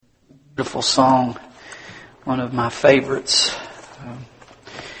Beautiful song, one of my favorites.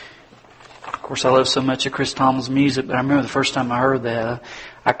 Of course, I love so much of Chris Tomlin's music, but I remember the first time I heard that,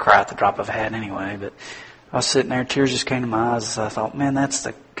 I cried at the drop of a hat anyway, but I was sitting there, tears just came to my eyes as I thought, man, that's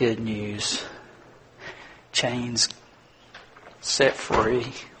the good news. Chains set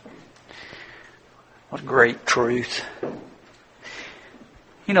free. What a great truth.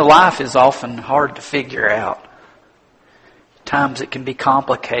 You know, life is often hard to figure out. At times it can be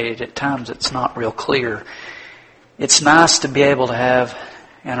complicated. At times it's not real clear. It's nice to be able to have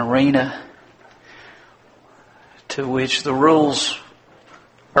an arena to which the rules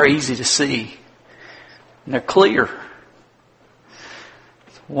are easy to see. And they're clear.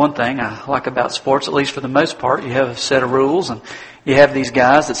 One thing I like about sports, at least for the most part, you have a set of rules and you have these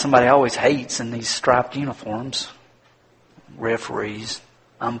guys that somebody always hates in these striped uniforms. Referees,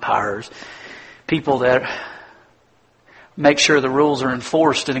 umpires, people that make sure the rules are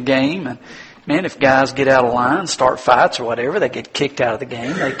enforced in a game. And man, if guys get out of line, start fights or whatever, they get kicked out of the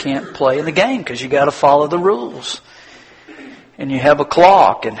game. They can't play in the game because you got to follow the rules. And you have a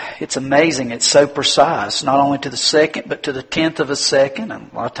clock, and it's amazing. It's so precise, not only to the second, but to the tenth of a second.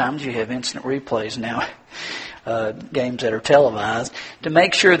 And a lot of times you have instant replays now, games that are televised, to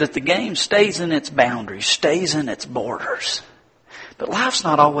make sure that the game stays in its boundaries, stays in its borders. But life's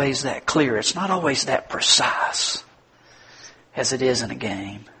not always that clear. It's not always that precise as it is in a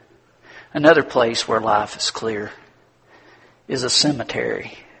game. Another place where life is clear is a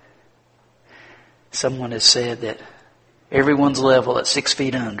cemetery. Someone has said that everyone's level at 6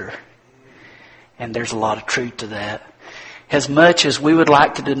 feet under. And there's a lot of truth to that. As much as we would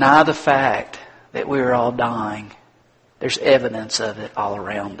like to deny the fact that we are all dying, there's evidence of it all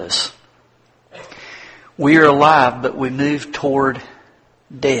around us. We are alive, but we move toward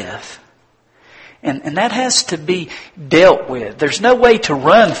death. And that has to be dealt with. There's no way to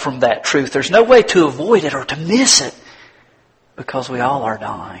run from that truth. There's no way to avoid it or to miss it, because we all are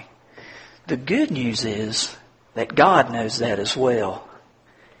dying. The good news is that God knows that as well.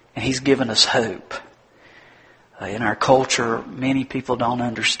 And He's given us hope. In our culture, many people don't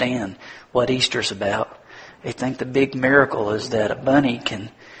understand what Easter's about. They think the big miracle is that a bunny can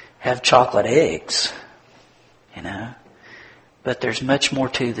have chocolate eggs. You know. But there's much more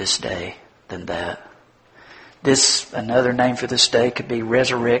to this day than that. Another name for this day could be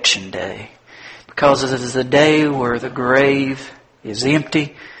Resurrection Day. Because it is a day where the grave is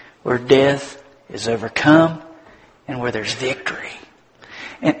empty, where death is overcome, and where there's victory.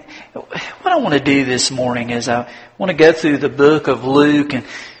 And what I want to do this morning is I want to go through the book of Luke and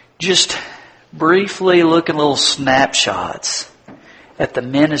just briefly look at little snapshots at the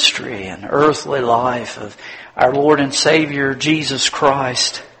ministry and earthly life of our Lord and Savior Jesus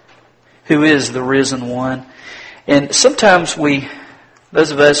Christ, who is the risen one. And sometimes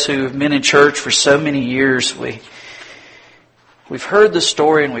those of us who have been in church for so many years, we've heard the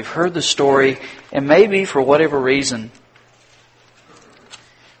story and we've heard the story, and maybe for whatever reason,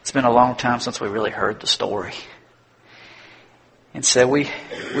 it's been a long time since we really heard the story. And so we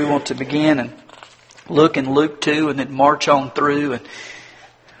want to begin and look in Luke 2 and then march on through and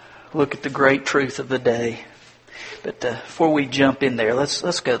look at the great truth of the day. But before we jump in there, let's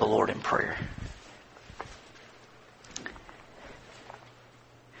go to the Lord in prayer.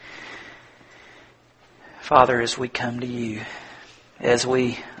 Father, as we come to You, as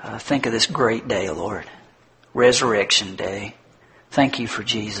we think of this great day, Lord, Resurrection Day, thank You for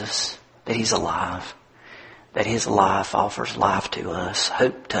Jesus, that He's alive, that His life offers life to us,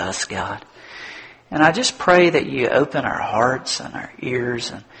 hope to us, God. And I just pray that You open our hearts and our ears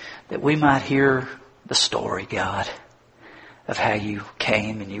and that we might hear the story, God, of how You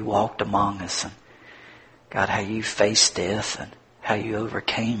came and You walked among us, and God, how You faced death and how You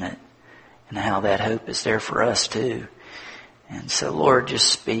overcame it, and how that hope is there for us too. And so, Lord, just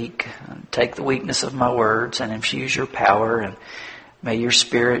speak, take the weakness of my words and infuse Your power, and may Your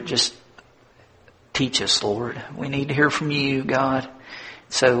Spirit just teach us, Lord. We need to hear from You, God.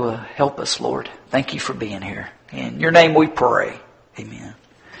 So help us, Lord. Thank You for being here. In Your name we pray. Amen.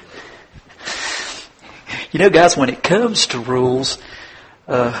 You know, guys, when it comes to rules,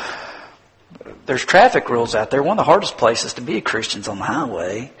 there's traffic rules out there. One of the hardest places to be a Christian is on the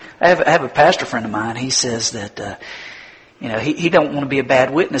highway. I have a pastor friend of mine. He says that, he don't want to be a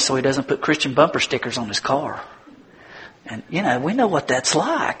bad witness, so he doesn't put Christian bumper stickers on his car. And, we know what that's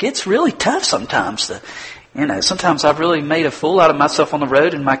like. It's really tough sometimes sometimes I've really made a fool out of myself on the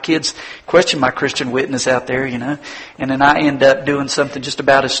road, and my kids question my Christian witness out there, and then I end up doing something just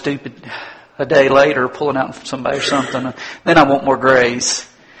about as stupid a day later, pulling out from somebody or something. Then I want more grace.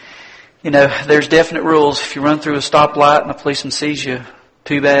 There's definite rules. If you run through a stoplight and a policeman sees you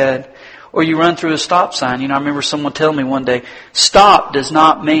Too bad. Or you run through a stop sign. I remember someone telling me one day, stop does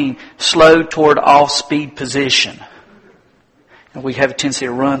not mean slow toward off-speed position. And we have a tendency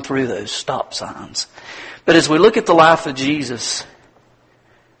to run through those stop signs. But as we look at the life of Jesus,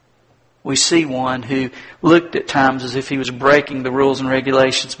 we see one who looked at times as if he was breaking the rules and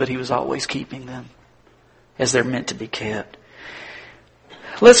regulations, but he was always keeping them as they're meant to be kept.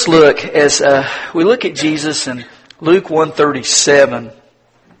 Let's look as we look at Jesus in Luke 1:37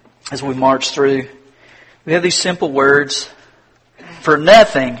 as we march through. We have these simple words. For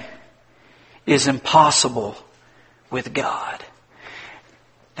nothing is impossible with God.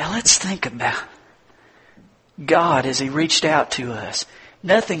 Now let's think about God as He reached out to us.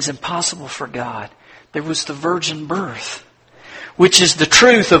 Nothing's impossible for God. There was the virgin birth, which is the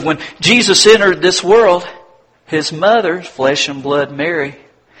truth of when Jesus entered this world, His mother, flesh and blood Mary,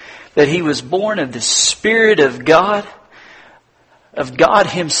 that He was born of the Spirit of God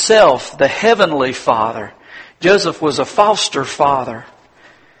Himself, the Heavenly Father. Joseph was a foster father,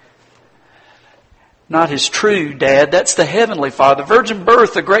 not his true dad. That's the Heavenly Father. The virgin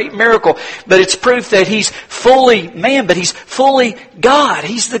birth, a great miracle. But it's proof that He's fully man, but He's fully God.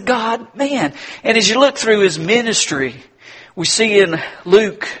 He's the God-man. And as you look through His ministry, we see in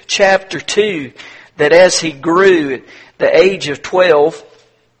Luke chapter 2 that as He grew at the age of 12,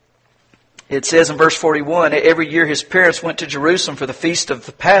 it says in verse 41, every year His parents went to Jerusalem for the feast of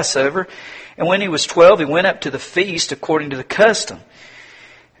the Passover. And when He was 12, He went up to the feast according to the custom.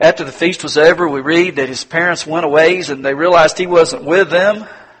 After the feast was over, we read that His parents went away and they realized He wasn't with them.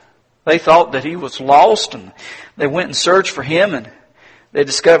 They thought that He was lost, and they went and searched for Him, and they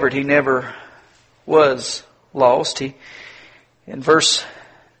discovered He never was lost. In verse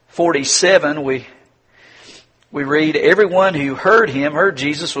 47, we read, everyone who heard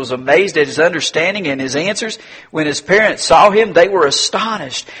Jesus, was amazed at His understanding and His answers. When His parents saw Him, they were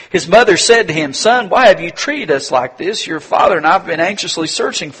astonished. His mother said to Him, Son, why have you treated us like this? Your father and I have been anxiously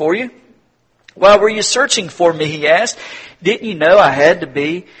searching for you. Why were you searching for me? He asked. Didn't you know I had to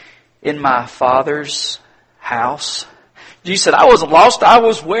be in my Father's house? Jesus said, I wasn't lost. I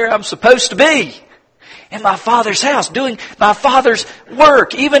was where I'm supposed to be. In my Father's house, doing my Father's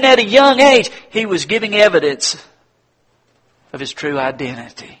work. Even at a young age, He was giving evidence of His true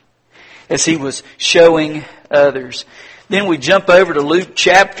identity as He was showing others. Then we jump over to Luke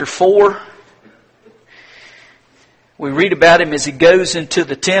chapter 4. We read about Him as He goes into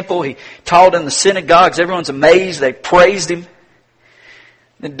the temple. He taught in the synagogues. Everyone's amazed. They praised Him.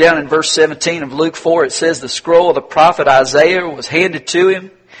 Then down in verse 17 of Luke 4, it says, the scroll of the prophet Isaiah was handed to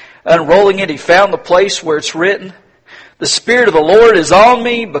Him. Unrolling it, He found the place where it's written, the Spirit of the Lord is on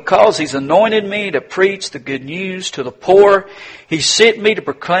me because He's anointed me to preach the good news to the poor. He sent me to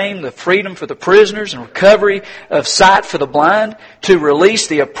proclaim the freedom for the prisoners and recovery of sight for the blind, to release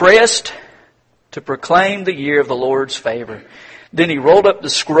the oppressed, to proclaim the year of the Lord's favor. Then He rolled up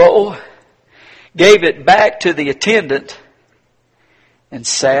the scroll, gave it back to the attendant, and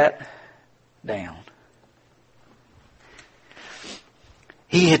sat down.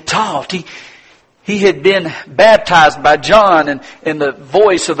 He had taught. He had been baptized by John, and the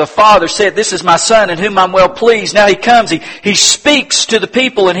voice of the Father said, this is my Son in whom I'm well pleased. Now He comes, he speaks to the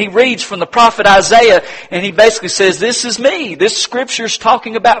people, and He reads from the prophet Isaiah, and He basically says, this is me. This Scripture's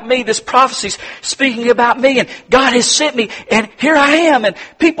talking about me. This prophecy's speaking about me, and God has sent me, and here I am. And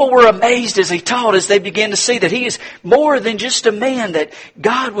people were amazed as He taught, as they began to see that He is more than just a man, that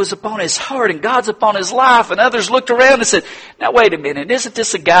God was upon His heart, and God's upon His life. And others looked around and said, now wait a minute, isn't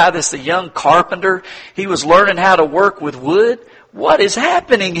this a guy that's a young carpenter? He was learning how to work with wood. What is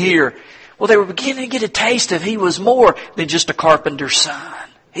happening here? Well, they were beginning to get a taste of He was more than just a carpenter's son.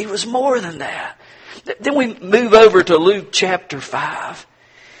 He was more than that. Then we move over to Luke chapter 5.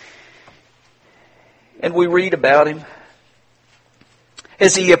 And we read about Him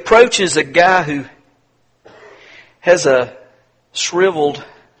as He approaches a guy who has a shriveled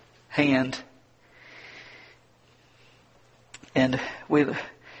hand. And we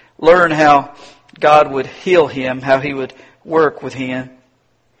learn how God would heal him, how He would work with him.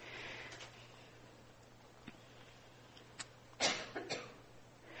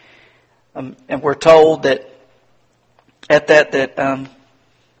 And we're told that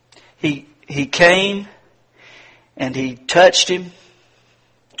he came and He touched him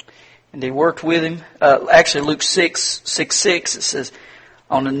and He worked with him. Actually, Luke 6:6, it says,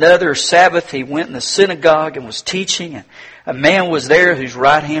 on another Sabbath He went in the synagogue and was teaching, and a man was there whose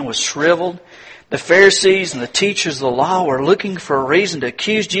right hand was shriveled. The Pharisees and the teachers of the law were looking for a reason to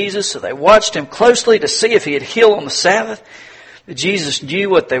accuse Jesus, so they watched Him closely to see if He had healed on the Sabbath. But Jesus knew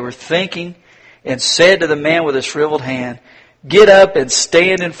what they were thinking and said to the man with the shriveled hand, get up and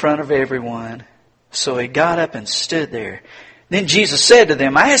stand in front of everyone. So he got up and stood there. Then Jesus said to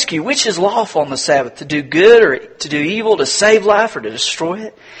them, I ask you, which is lawful on the Sabbath, to do good or to do evil, to save life or to destroy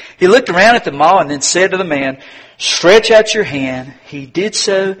it? He looked around at them all and then said to the man, stretch out your hand. He did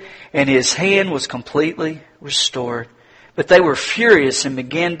so, and his hand was completely restored. But they were furious and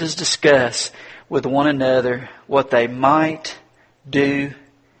began to discuss with one another what they might do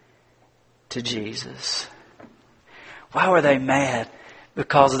to Jesus. Why were they mad?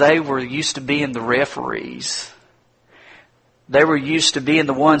 Because they were used to being the referees. They were used to being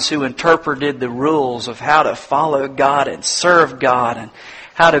the ones who interpreted the rules of how to follow God and serve God and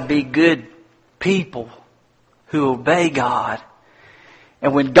how to be good people who obey God.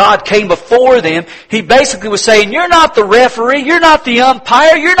 And when God came before them, He basically was saying, you're not the referee, you're not the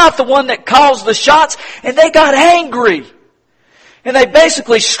umpire, you're not the one that calls the shots. And they got angry. And they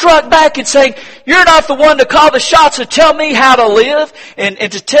basically struck back and saying, you're not the one to call the shots to tell me how to live and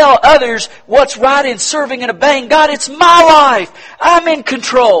to tell others what's right in serving and obeying God. It's my life. I'm in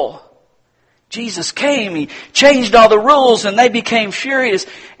control. Jesus came, He changed all the rules, and they became furious.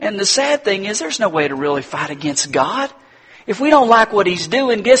 And the sad thing is, there's no way to really fight against God. If we don't like what He's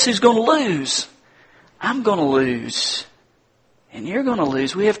doing, guess who's going to lose? I'm going to lose. And you're going to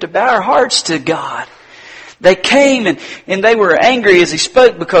lose. We have to bow our hearts to God. They came and they were angry as He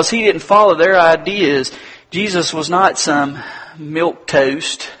spoke because He didn't follow their ideas. Jesus was not some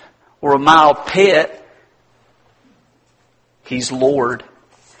milquetoast or a mild pet. He's Lord.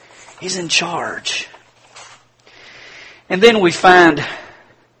 He's in charge. And then we find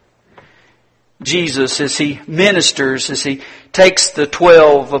Jesus as He ministers, as He takes the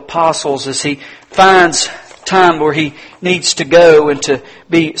 12 apostles, as He finds time where He needs to go and to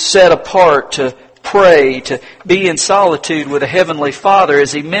be set apart, to pray, to be in solitude with a Heavenly Father,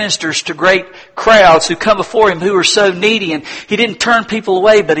 as He ministers to great crowds who come before Him who are so needy. And He didn't turn people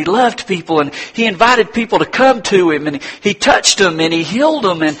away, but He loved people, and He invited people to come to Him, and He touched them, and He healed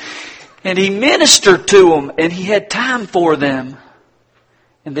them, and He ministered to them, and He had time for them.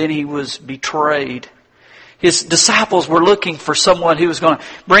 And then He was betrayed. His disciples were looking for someone who was going to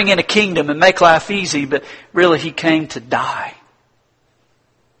bring in a kingdom and make life easy, but really He came to die.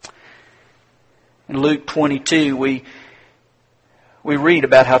 In Luke 22, we read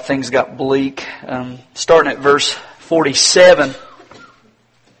about how things got bleak. Starting at verse 47. It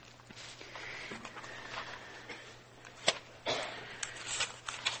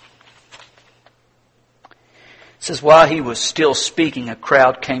says, while He was still speaking, a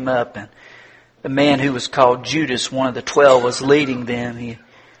crowd came up, and the man who was called Judas, one of the 12, was leading them. He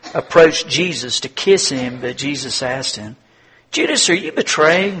approached Jesus to kiss Him, but Jesus asked him, Judas, are you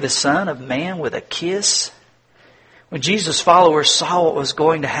betraying the Son of Man with a kiss? When Jesus' followers saw what was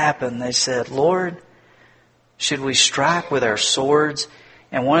going to happen, they said, Lord, should we strike with our swords?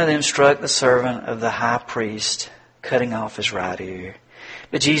 And one of them struck the servant of the high priest, cutting off his right ear.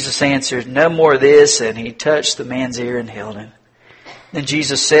 But Jesus answered, no more of this, and He touched the man's ear and healed him. Then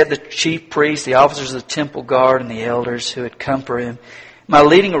Jesus said to the chief priests, the officers of the temple guard, and the elders who had come for Him, am I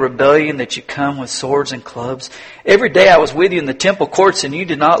leading a rebellion that you come with swords and clubs? Every day I was with you in the temple courts, and you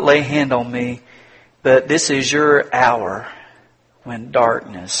did not lay hand on me. But this is your hour when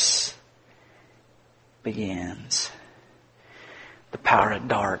darkness begins. The power of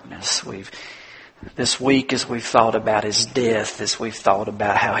darkness. This week, as we've thought about His death, as we've thought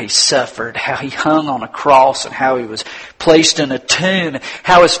about how He suffered, how He hung on a cross, and how He was placed in a tomb,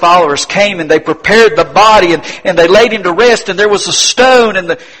 how His followers came and they prepared the body and they laid Him to rest, and there was a stone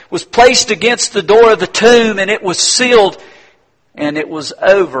and was placed against the door of the tomb, and it was sealed, and it was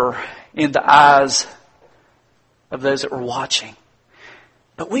over in the eyes of those that were watching.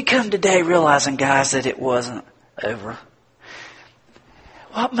 But we come today realizing, guys, that it wasn't over.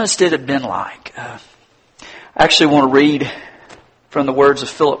 What must it have been like? I actually want to read from the words of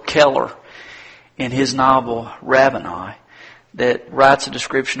Philip Keller in his novel Rabboni, that writes a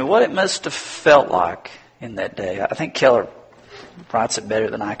description of what it must have felt like in that day. I think Keller writes it better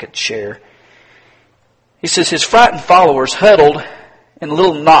than I could share. He says, his frightened followers huddled in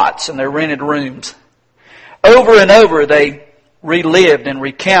little knots in their rented rooms. Over and over they relived and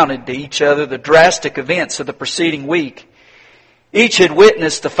recounted to each other the drastic events of the preceding week. Each had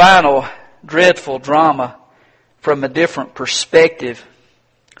witnessed the final dreadful drama from a different perspective.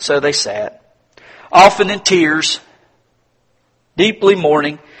 So they sat, often in tears, deeply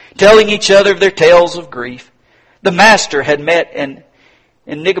mourning, telling each other of their tales of grief. The Master had met an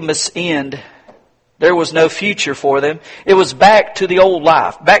enigma's end. There was no future for them. It was back to the old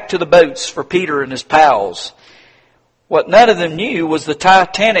life, back to the boats for Peter and his pals. What none of them knew was the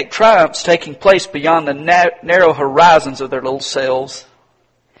titanic triumphs taking place beyond the narrow horizons of their little selves.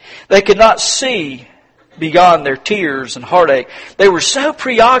 They could not see beyond their tears and heartache. They were so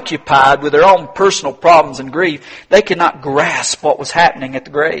preoccupied with their own personal problems and grief, they could not grasp what was happening at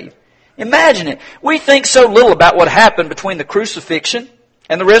the grave. Imagine it. We think so little about what happened between the crucifixion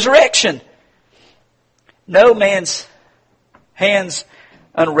and the resurrection. No man's hands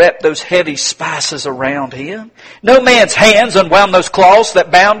unwrapped those heavy spices around him. No man's hands unwound those cloths that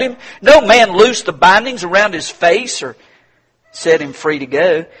bound him. No man loosed the bindings around his face or set him free to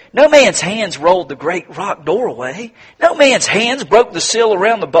go. No man's hands rolled the great rock doorway. No man's hands broke the sill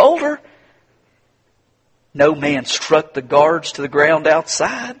around the boulder. No man struck the guards to the ground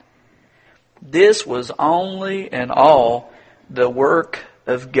outside. This was only and all the work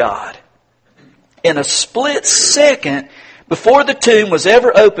of God. In a split second, before the tomb was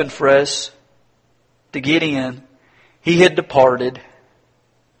ever opened for us to get in, He had departed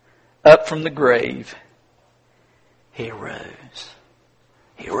up from the grave. He arose.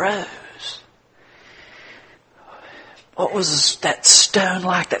 He arose. What was that stone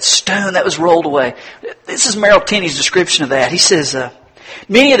like? That stone that was rolled away. This is Merrill Tenney's description of that. He says,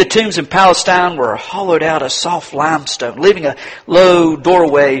 many of the tombs in Palestine were hollowed out of soft limestone, leaving a low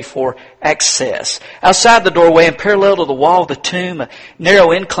doorway for access. Outside the doorway and parallel to the wall of the tomb, a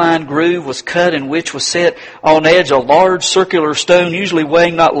narrow inclined groove was cut in which was set on edge a large circular stone, usually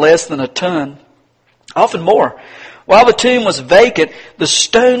weighing not less than a ton, often more. While the tomb was vacant, the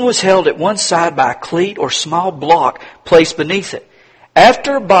stone was held at one side by a cleat or small block placed beneath it.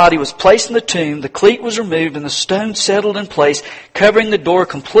 After a body was placed in the tomb, the cleat was removed and the stone settled in place, covering the door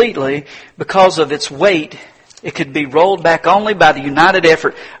completely. Because of its weight, it could be rolled back only by the united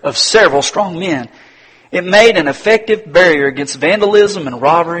effort of several strong men. It made an effective barrier against vandalism and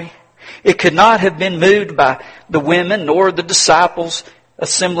robbery. It could not have been moved by the women, nor the disciples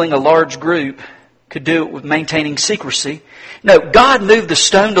assembling a large group could do it with maintaining secrecy. No, God moved the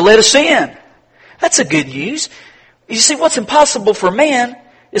stone to let us in. That's a good news. You see, what's impossible for man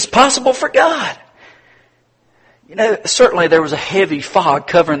is possible for God. You know, certainly there was a heavy fog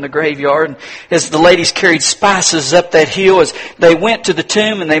covering the graveyard, and as the ladies carried spices up that hill, as they went to the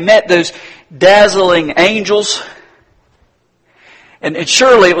tomb and they met those dazzling angels, and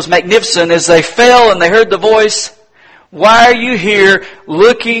surely it was magnificent as they fell and they heard the voice, "Why are you here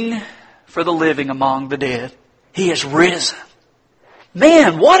looking for the living among the dead? He is risen."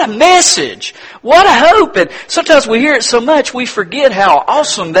 Man, what a message! What a hope! And sometimes we hear it so much we forget how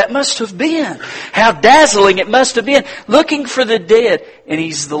awesome that must have been. How dazzling it must have been. Looking for the dead, and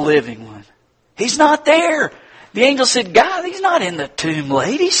He's the living one. He's not there. The angel said, "God, He's not in the tomb,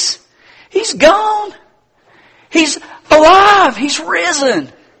 ladies. He's gone. He's alive. He's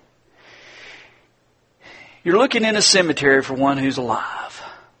risen." You're looking in a cemetery for one who's alive.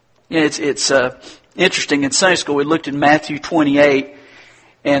 You know, it's interesting. In Sunday school, we looked at Matthew 28,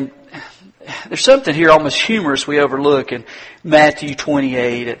 and there's something here almost humorous we overlook in Matthew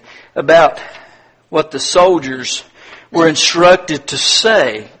 28 about what the soldiers were instructed to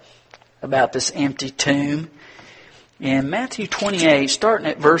say about this empty tomb. In Matthew 28, starting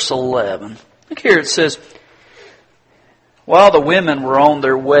at verse 11, look here, it says, "While the women were on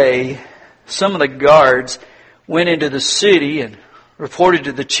their way, some of the guards went into the city and reported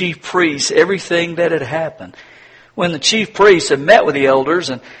to the chief priests everything that had happened. When the chief priests had met with the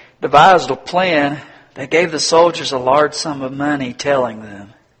elders and devised a plan, they gave the soldiers a large sum of money, telling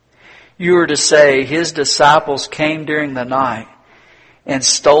them, 'You are to say, His disciples came during the night and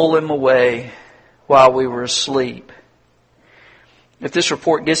stole Him away while we were asleep. If this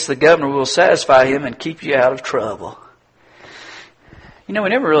report gets to the governor, we will satisfy him and keep you out of trouble.'" You know, we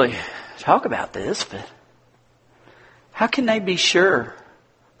never really talk about this, but how can they be sure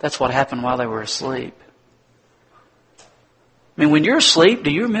that's what happened while they were asleep? I mean, when you're asleep, do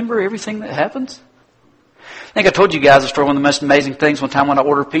you remember everything that happens? I think I told you guys a story. One of the most amazing things, one time when I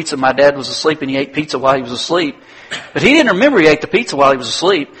ordered pizza, my dad was asleep and he ate pizza while he was asleep. But he didn't remember he ate the pizza while he was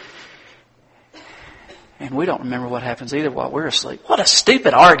asleep. And we don't remember what happens either while we're asleep. What a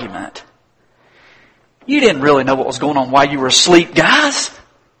stupid argument. You didn't really know what was going on while you were asleep, guys.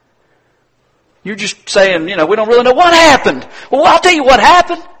 You're just saying, we don't really know what happened. Well, I'll tell you what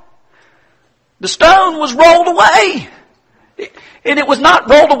happened. The stone was rolled away. And it was not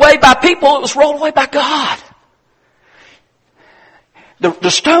rolled away by people, it was rolled away by God. The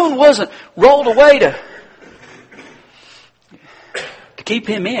stone wasn't rolled away to keep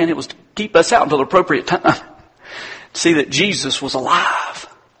Him in, it was to keep us out until the appropriate time. To see that Jesus was alive.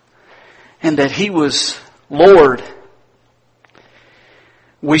 And that He was Lord.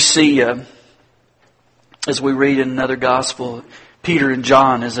 We see as we read in another gospel, Peter and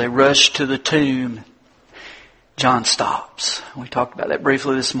John, as they rush to the tomb, John stops. We talked about that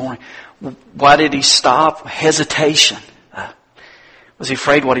briefly this morning. Why did he stop? Hesitation. Was he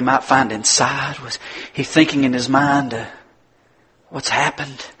afraid what he might find inside? Was he thinking in his mind, what's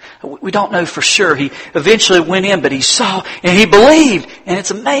happened? We don't know for sure. He eventually went in, but he saw and he believed. And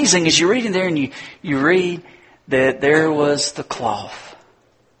it's amazing as you read in there and you read that there was the cloth,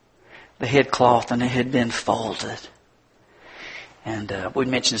 the head cloth, and it had been folded. And we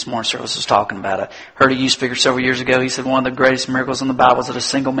mentioned this morning, service was talking about it. Heard a youth speaker several years ago. He said one of the greatest miracles in the Bible is that a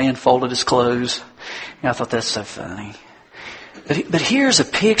single man folded his clothes. And I thought that's so funny. But here's a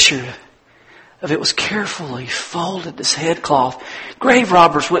picture of it was carefully folded, this headcloth. Grave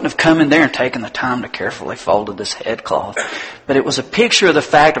robbers wouldn't have come in there and taken the time to carefully fold this headcloth. But it was a picture of the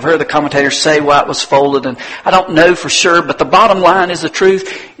fact. I've heard the commentators say why it was folded, and I don't know for sure, but the bottom line is the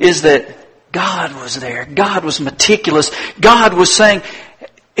truth is that God was there. God was meticulous. God was saying,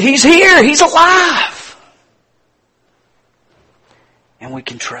 He's here. He's alive. And we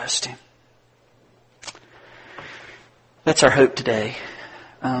can trust Him. That's our hope today.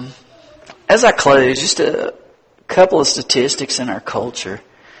 As I close, just a couple of statistics in our culture.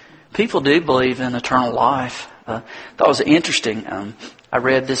 People do believe in eternal life. I thought it was interesting. I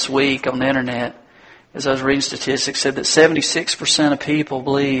read this week on the internet, as I was reading statistics, said that 76% of people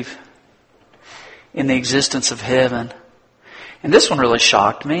believe in the existence of heaven. And this one really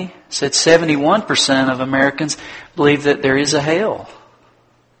shocked me. It said 71% of Americans believe that there is a hell.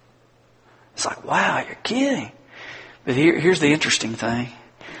 It's like, wow, you're kidding. But here's the interesting thing.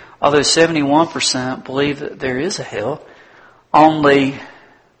 Although 71% believe that there is a hell, only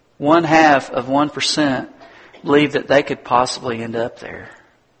 0.5% believe that they could possibly end up there.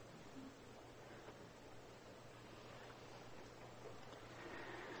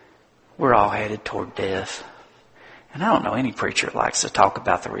 We're all headed toward death. And I don't know any preacher that likes to talk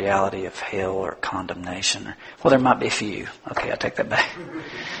about the reality of hell or condemnation. Well, there might be a few. Okay, I take that back.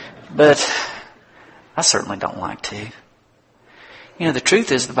 But I certainly don't like to. You know, the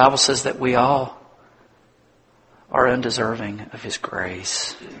truth is the Bible says that we all are undeserving of His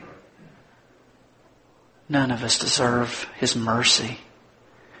grace. None of us deserve His mercy.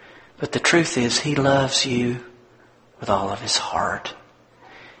 But the truth is He loves you with all of His heart.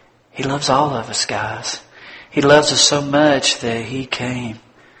 He loves all of us, guys. He loves us so much that He came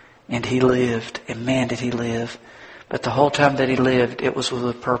and He lived. And man, did He live. But the whole time that He lived, it was with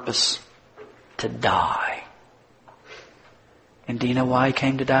a purpose to die. And do you know why He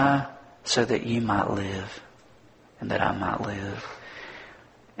came to die? So that you might live. And that I might live.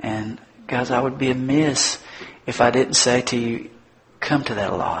 And guys, I would be amiss if I didn't say to you, come to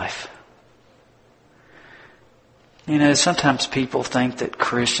that life. You know, sometimes people think that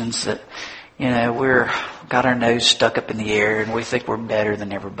Christians, that, you know, we're got our nose stuck up in the air and we think we're better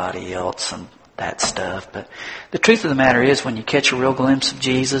than everybody else and that stuff. But the truth of the matter is, when you catch a real glimpse of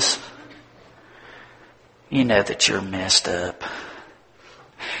Jesus, you know that you're messed up.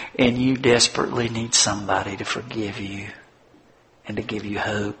 And you desperately need somebody to forgive you and to give you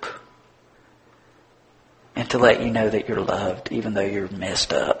hope. And to let you know that you're loved even though you're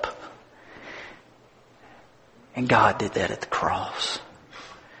messed up. And God did that at the cross.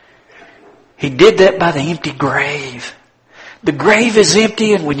 He did that by the empty grave. The grave is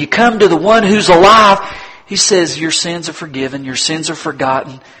empty, and when you come to the one who's alive, He says your sins are forgiven, your sins are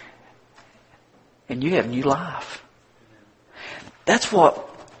forgotten, and you have new life. That's what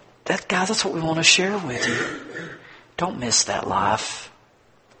we want to share with you. Don't miss that life.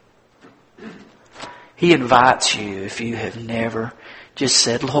 He invites you, if you have never just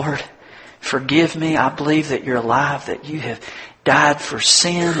said, Lord, forgive me. I believe that you're alive, that you have died for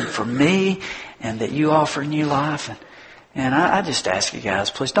sin and for me, and that you offer new life. And I just ask you guys,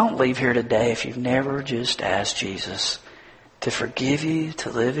 please don't leave here today if you've never just asked Jesus to forgive you, to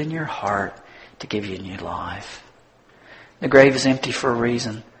live in your heart, to give you new life. The grave is empty for a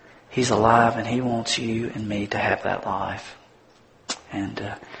reason. He's alive, and He wants you and me to have that life.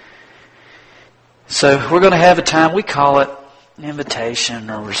 And so we're going to have a time, we call it invitation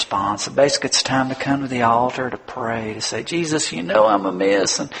or response. So basically it's time to come to the altar to pray, to say, Jesus, you know I'm a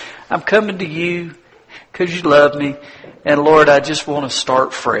mess, and I'm coming to you because you love me. And Lord, I just want to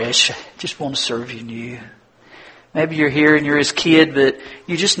start fresh. I just want to serve you new. Maybe you're here and you're His kid, but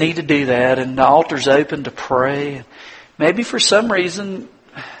you just need to do that. And the altar's open to pray. Maybe for some reason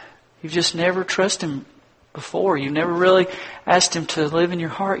you've just never trusted Him before. You've never really asked Him to live in your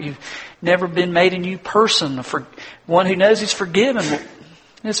heart. You've never been made a new person. For one who knows He's forgiven.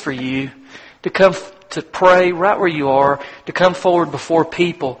 It's for you to come to pray right where you are, to come forward before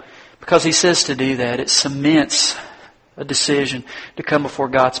people. Because He says to do that. It cements a decision to come before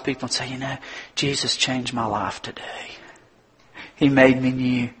God's people and say, you know, Jesus changed my life today. He made me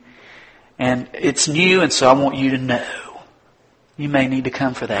new. And it's new, and so I want you to know. You may need to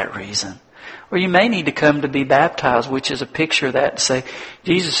come for that reason. Or you may need to come to be baptized, which is a picture of that, to say,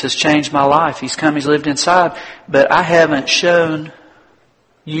 Jesus has changed my life. He's come, He's lived inside, but I haven't shown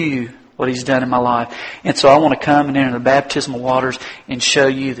you what He's done in my life. And so I want to come and enter the baptismal waters and show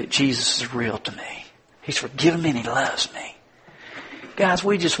you that Jesus is real to me. He's forgiven me and He loves me. Guys,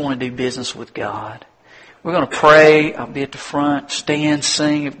 we just want to do business with God. We're going to pray. I'll be at the front, stand,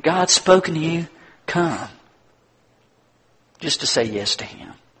 sing. If God's spoken to you, come. Just to say yes to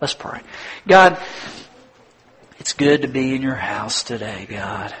Him. Let's pray. God, it's good to be in your house today,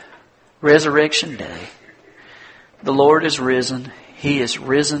 God. Resurrection Day. The Lord is risen. He is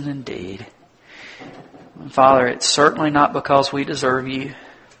risen indeed. And Father, it's certainly not because we deserve you.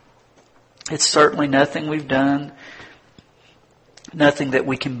 It's certainly nothing we've done. Nothing that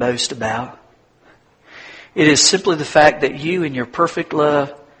we can boast about. It is simply the fact that you in your perfect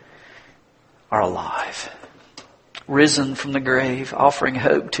love are alive. Risen from the grave, offering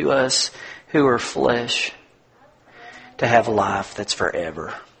hope to us who are flesh to have a life that's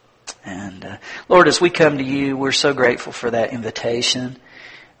forever. And Lord, as we come to you, we're so grateful for that invitation.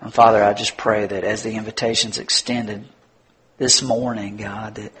 And Father, I just pray that as the invitation's extended this morning,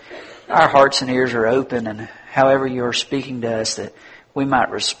 God, that our hearts and ears are open, and however you're speaking to us, that we might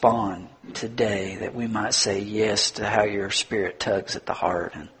respond today, that we might say yes to how your Spirit tugs at the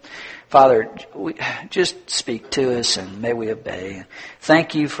heart. And Father, just speak to us and may we obey.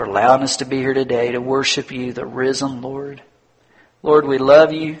 Thank you for allowing us to be here today to worship you, the risen Lord. Lord, we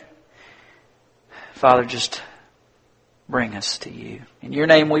love you. Father, just bring us to you. In your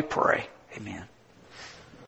name we pray. Amen.